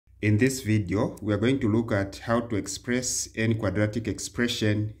In this video, we are going to look at how to express any quadratic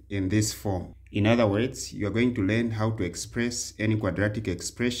expression in this form. In other words, you are going to learn how to express any quadratic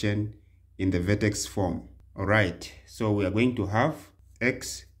expression in the vertex form. Alright, so we are going to have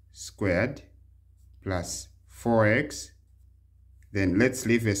x squared plus 4x. Then let's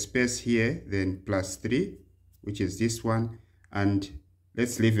leave a space here, then plus 3, which is this one. And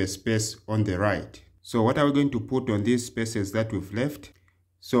let's leave a space on the right. So what are we going to put on these spaces that we've left?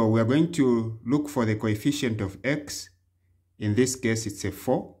 So we are going to look for the coefficient of x. In this case, it's a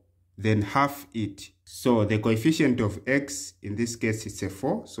 4. Then half it. So the coefficient of x, in this case, it's a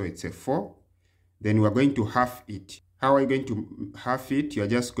 4. So it's a 4. Then we are going to half it. How are you going to half it? You are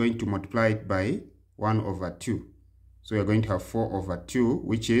just going to multiply it by 1 over 2. So you're going to have 4 over 2,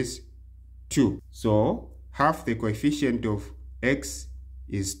 which is 2. So half the coefficient of x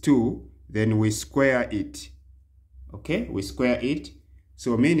is 2. Then we square it. Okay, we square it.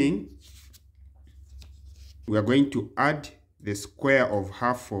 So meaning we are going to add the square of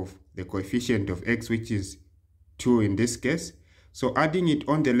half of the coefficient of x, which is 2 in this case. So adding it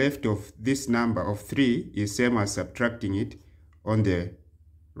on the left of this number of 3 is same as subtracting it on the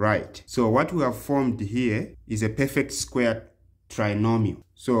right. So what we have formed here is a perfect square trinomial.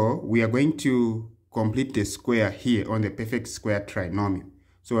 So we are going to complete the square here on the perfect square trinomial.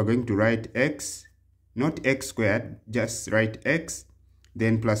 So we're going to write x, not x squared, just write x.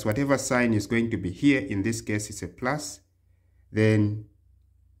 Then plus whatever sign is going to be here. In this case, it's a plus. Then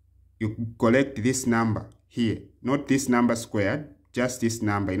you collect this number here. Not this number squared, just this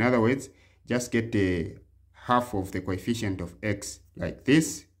number. In other words, just get the half of the coefficient of x like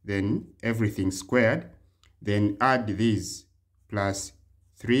this. Then everything squared. Then add this plus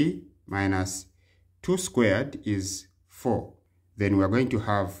 3 minus 2 squared is 4. Then we are going to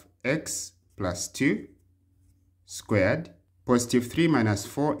have x plus 2 squared. Positive 3 minus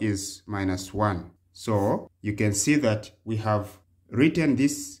 4 is minus 1. So you can see that we have written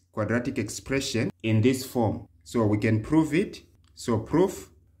this quadratic expression in this form. So we can prove it. So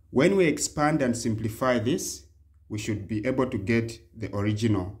proof, when we expand and simplify this, we should be able to get the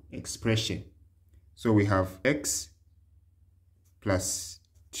original expression. So we have x plus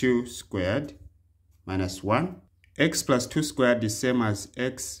 2 squared minus 1. X plus 2 squared is same as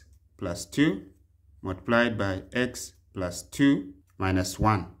x plus 2 multiplied by x plus 2 minus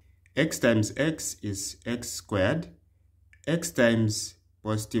 1. X times x is x squared. X times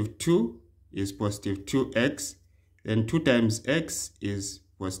positive 2 is positive 2x. Then 2 times x is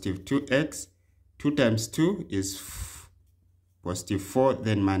positive 2x. 2 times 2 is positive 4,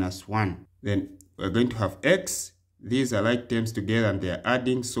 then minus 1. Then we're going to have x. These are like terms together and they are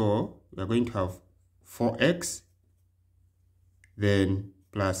adding. So we're going to have 4x. Then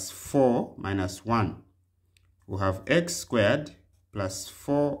plus 4 minus 1. We have x squared plus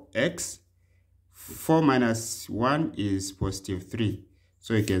 4x. 4 minus 1 is positive 3.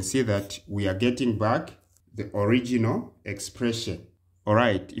 So you can see that we are getting back the original expression.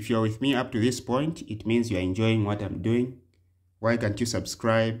 Alright, if you're with me up to this point, it means you're enjoying what I'm doing. Why can't you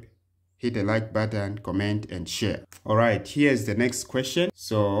subscribe, hit the like button, comment and share. Alright, here's the next question.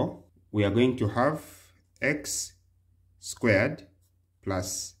 So we are going to have x squared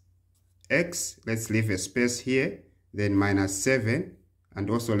plus x, let's leave a space here, then minus 7, and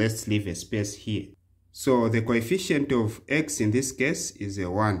also let's leave a space here. So the coefficient of x in this case is a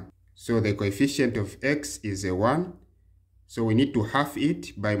 1. So the coefficient of x is a 1. So we need to half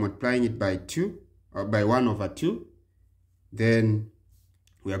it by multiplying it by 2, or by 1 over 2. Then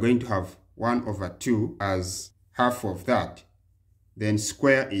we are going to have 1 over 2 as half of that. Then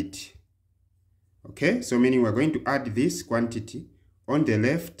square it. Okay, so meaning we're going to add this quantity on the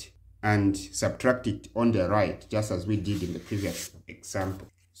left and subtract it on the right, just as we did in the previous example.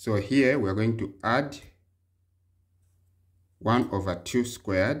 So here we're going to add 1 over 2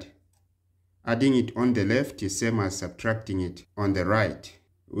 squared. Adding it on the left is same as subtracting it on the right.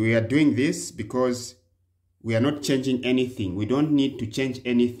 We are doing this because we are not changing anything. We don't need to change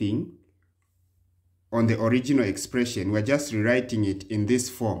anything on the original expression. We're just rewriting it in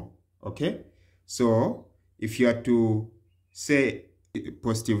this form. Okay? So if you are to say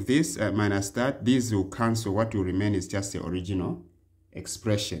positive this minus that, these will cancel. What will remain is just the original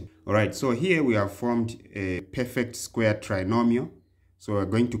expression. Alright, so here we have formed a perfect square trinomial. So we're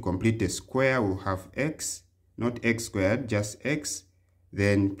going to complete the square. We'll have x, not x squared, just x.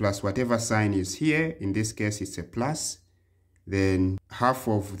 Then plus whatever sign is here. In this case, it's a plus. Then half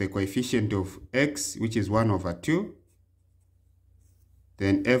of the coefficient of x, which is 1 over 2.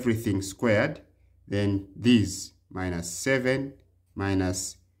 Then everything squared. Then this minus 7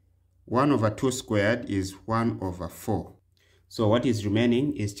 minus 1 over 2 squared is 1 over 4. So what is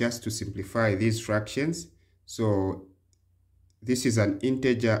remaining is just to simplify these fractions. So this is an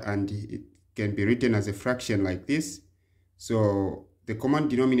integer and it can be written as a fraction like this. So the common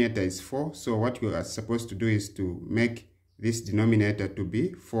denominator is 4. So what you are supposed to do is to make this denominator to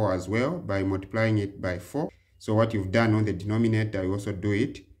be 4 as well by multiplying it by 4. So what you've done on the denominator, you also do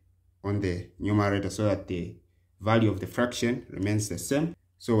it on the numerator so that the value of the fraction remains the same.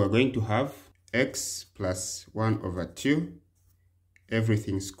 So we're going to have x plus 1 over 2,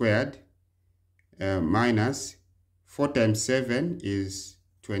 everything squared, minus 4 times 7 is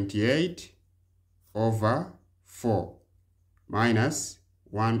 28 over 4, minus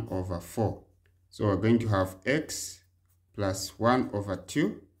 1 over 4. So we're going to have x plus 1 over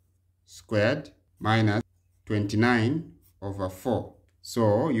 2 squared minus 29 over 4.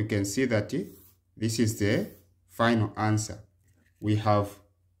 So you can see that this is the final answer. We have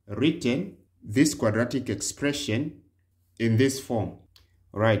written this quadratic expression in this form.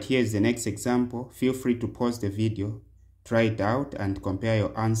 Alright, here is the next example. Feel free to pause the video, try it out, and compare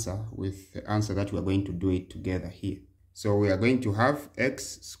your answer with the answer that we are going to do it together here. So we are going to have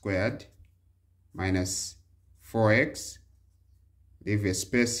x squared minus 4x, leave a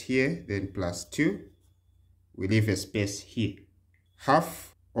space here, then plus 2, we leave a space here.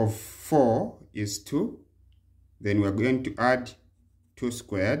 Half of 4 is 2, then we are going to add 2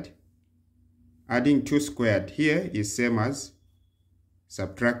 squared. Adding 2 squared here is same as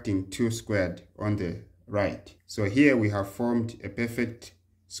subtracting 2 squared on the right. So here we have formed a perfect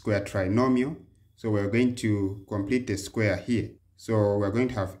square trinomial. So we're going to complete the square here. So we're going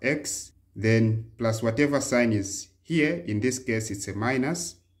to have x, then plus whatever sign is here. In this case, it's a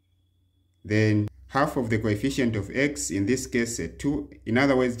minus. Then half of the coefficient of x, in this case, a 2. In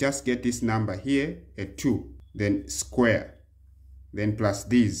other words, just get this number here, a 2. Then square. Then plus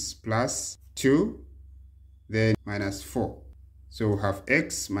this, plus 2. Then minus 4. So we have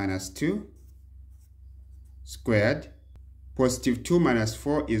x minus 2 squared. Positive 2 minus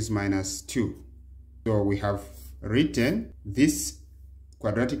 4 is minus 2. So we have written this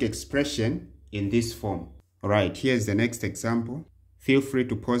quadratic expression in this form. Alright, here's the next example. Feel free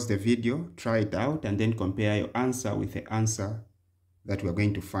to pause the video, try it out, and then compare your answer with the answer that we're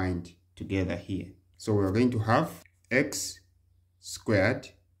going to find together here. So we're going to have x squared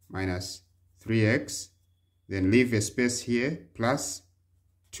minus 3x, then leave a space here, plus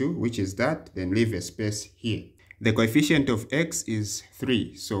 2, which is that, then leave a space here. The coefficient of x is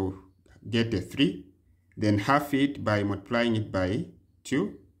 3, so get a 3, then half it by multiplying it by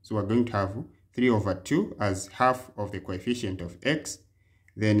 2. So we're going to have 3 over 2 as half of the coefficient of x,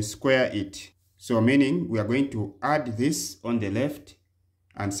 then square it. So meaning we are going to add this on the left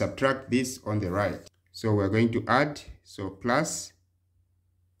and subtract this on the right. So we're going to add, so plus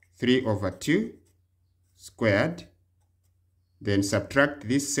 3 over 2 squared, then subtract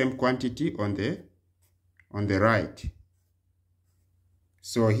this same quantity on the right.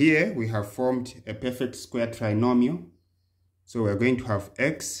 So here we have formed a perfect square trinomial. So we're going to have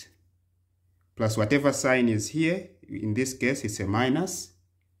x plus whatever sign is here. In this case, it's a minus.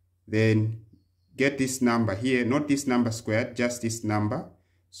 Then get this number here, not this number squared, just this number.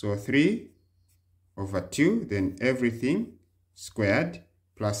 So 3 over 2, then everything squared,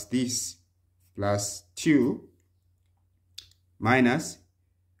 plus this, plus 2, minus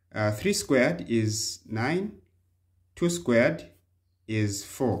 3 squared is 9, 2 squared is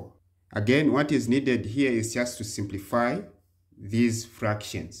 4. Again, what is needed here is just to simplify these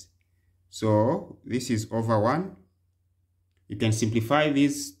fractions. So this is over 1. You can simplify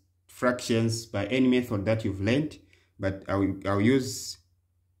these fractions by any method that you've learned, but I'll use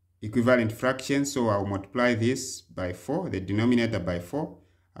equivalent fractions. So I'll multiply this by 4, the denominator by 4.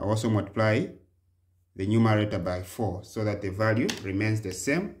 I'll also multiply the numerator by 4 so that the value remains the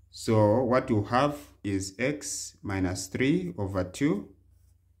same. So what you have is x minus 3 over 2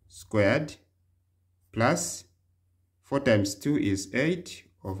 squared plus 4 times 2 is 8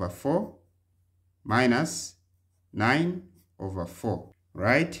 over 4 minus 9 over 4,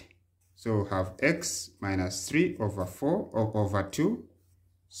 right? So we have x minus 3 over 4 or over 2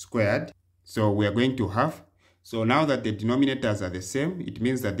 squared. So we are going to have, so now that the denominators are the same, it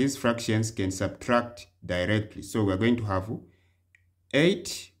means that these fractions can subtract directly. So we're going to have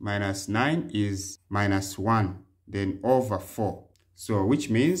 8 minus 9 is minus 1, then over 4. So which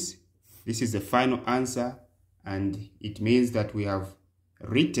means this is the final answer, and it means that we have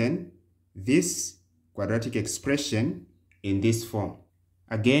written this quadratic expression in this form.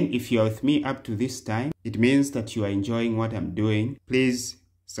 Again, if you are with me up to this time, it means that you are enjoying what I'm doing. Please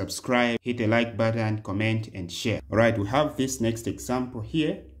subscribe, hit a like button, comment, and share. Alright, we have this next example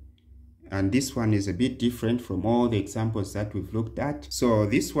here. And this one is a bit different from all the examples that we've looked at. So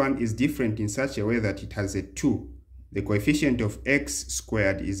this one is different in such a way that it has a 2. The coefficient of x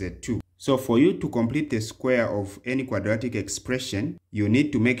squared is a 2. So for you to complete the square of any quadratic expression, you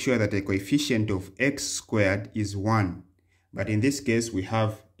need to make sure that the coefficient of x squared is 1. But in this case, we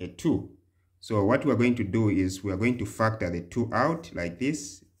have a 2. So what we're going to do is we're going to factor the 2 out like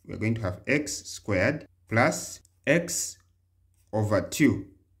this. We're going to have x squared plus x over 2.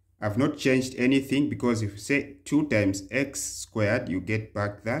 I've not changed anything because if you say 2 times x squared, you get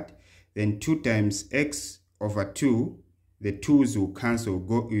back that. Then 2 times x over 2, the 2's will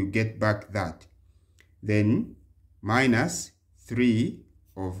cancel, you get back that. Then minus 3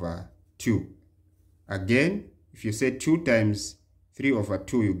 over 2. Again, if you say 2 times 3 over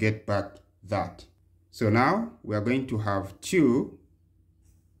 2, you get back that. So now we are going to have 2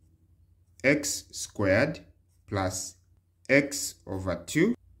 x squared plus x over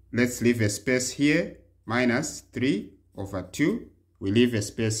 2. Let's leave a space here, minus 3 over 2. We leave a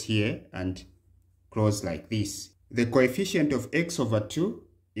space here and close like this. The coefficient of x over 2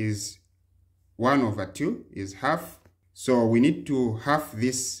 is 1 over 2, is half. So we need to half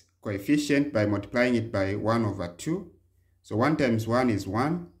this coefficient by multiplying it by 1 over 2. So 1 times 1 is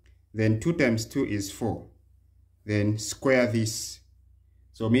 1. Then 2 times 2 is 4. Then square this.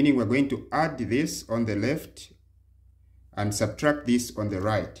 So meaning we're going to add this on the left and subtract this on the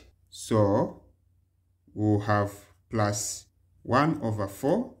right. So we'll have plus 1 over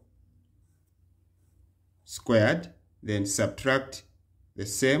 4 squared, then subtract the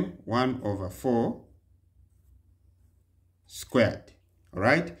same 1 over 4 squared. All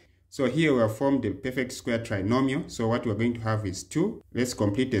right. So here we have formed the perfect square trinomial. So what we're going to have is 2. Let's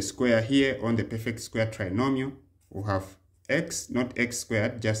complete a square here on the perfect square trinomial. We'll have x, not x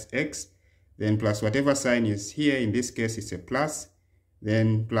squared, just x. Then plus whatever sign is here. In this case, it's a plus.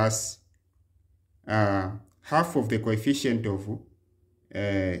 Then plus half of the coefficient of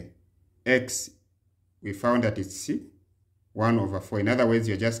x. We found that it's 1 over 4. In other words,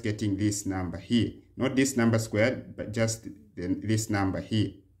 you're just getting this number here. Not this number squared, but just this number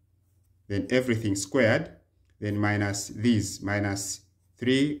here. Then everything squared. Then minus this, minus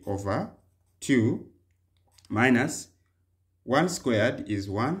 3 over 2. Minus 1 squared is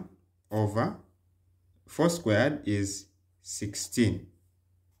 1 over 4 squared is 16.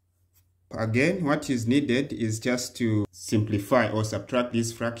 Again, what is needed is just to simplify or subtract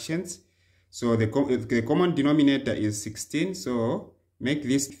these fractions. So the common denominator is 16. So make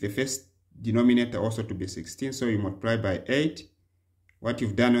this the first denominator also to be 16. So you multiply by 8. What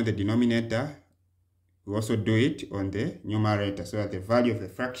you've done on the denominator, you also do it on the numerator so that the value of the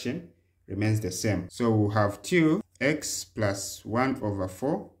fraction remains the same. So we'll have 2x plus 1 over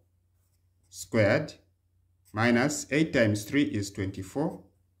 4 squared minus 8 times 3 is 24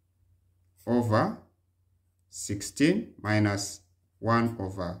 over 16 minus 1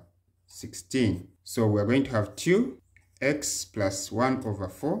 over 16. So we're going to have 2x plus 1 over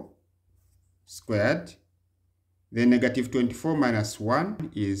 4 squared. Then negative 24 minus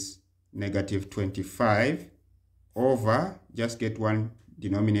 1 is negative 25 over, just get one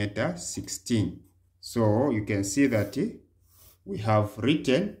denominator, 16. So you can see that we have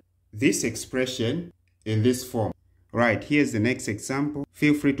written this expression in this form. Right, here's the next example.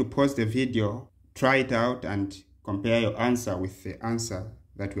 Feel free to pause the video, try it out and compare your answer with the answer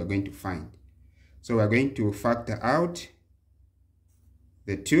that we are going to find. So we're going to factor out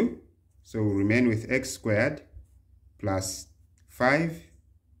the 2. So we'll remain with x squared plus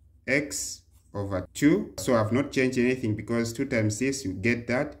 5x over 2. So I've not changed anything because 2 times this, you get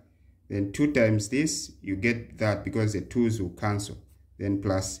that. Then 2 times this, you get that because the 2's will cancel. Then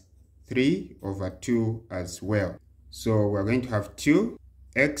plus 3 over 2 as well. So we're going to have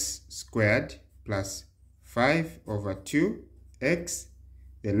 2x squared plus 5 over 2x.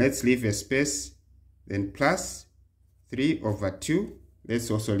 Then let's leave a space. Then plus 3 over 2.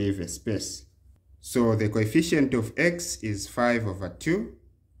 Let's also leave a space. So the coefficient of x is 5 over 2.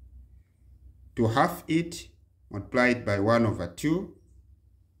 To half it, multiply it by 1 over 2.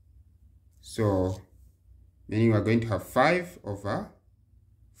 So meaning we're going to have 5 over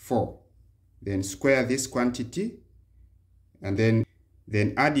 4. Then square this quantity and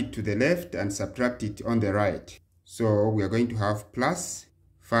then add it to the left and subtract it on the right. So we are going to have plus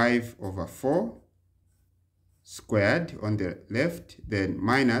 5 over 4 squared on the left, then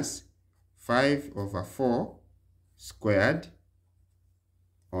minus 5 over 4 squared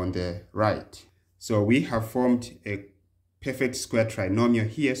on the right. So we have formed a perfect square trinomial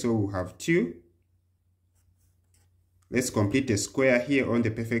here. So we'll have 2. Let's complete a square here on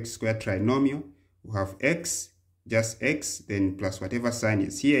the perfect square trinomial. We'll have x just x, then plus whatever sign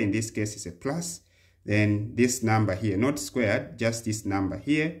is here. In this case, is a plus. Then this number here, not squared, just this number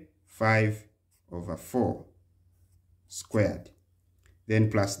here, 5/4 squared. Then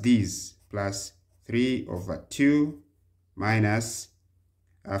plus these, plus 3/2 minus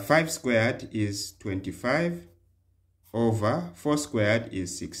 5 squared is 25 over 4 squared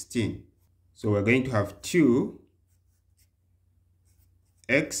is 16. So we're going to have 2x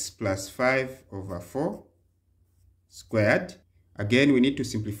plus 5/4 squared. Again, we need to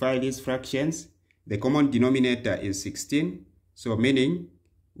simplify these fractions. The common denominator is 16, so meaning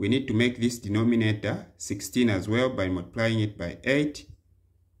we need to make this denominator 16 as well by multiplying it by 8.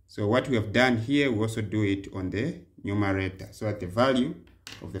 So what we have done here, we also do it on the numerator, so that the value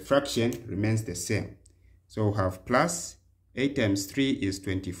of the fraction remains the same. So we have plus 8 times 3 is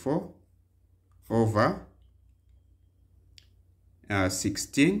 24 over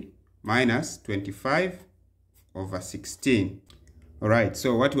 16 minus 25/16. All right,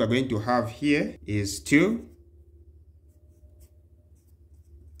 so what we are going to have here is 2x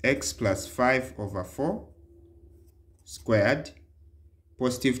plus 5/4 squared.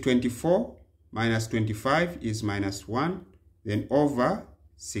 Positive 24 minus 25 is -1, then over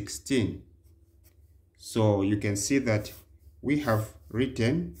 16. So you can see that we have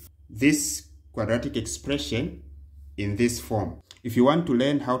written this quadratic expression in this form. If you want to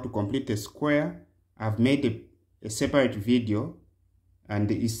learn how to complete a square, I've made a separate video, and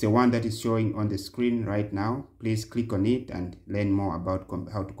it's the one that is showing on the screen right now. Please click on it and learn more about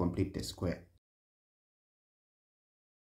how to complete the square.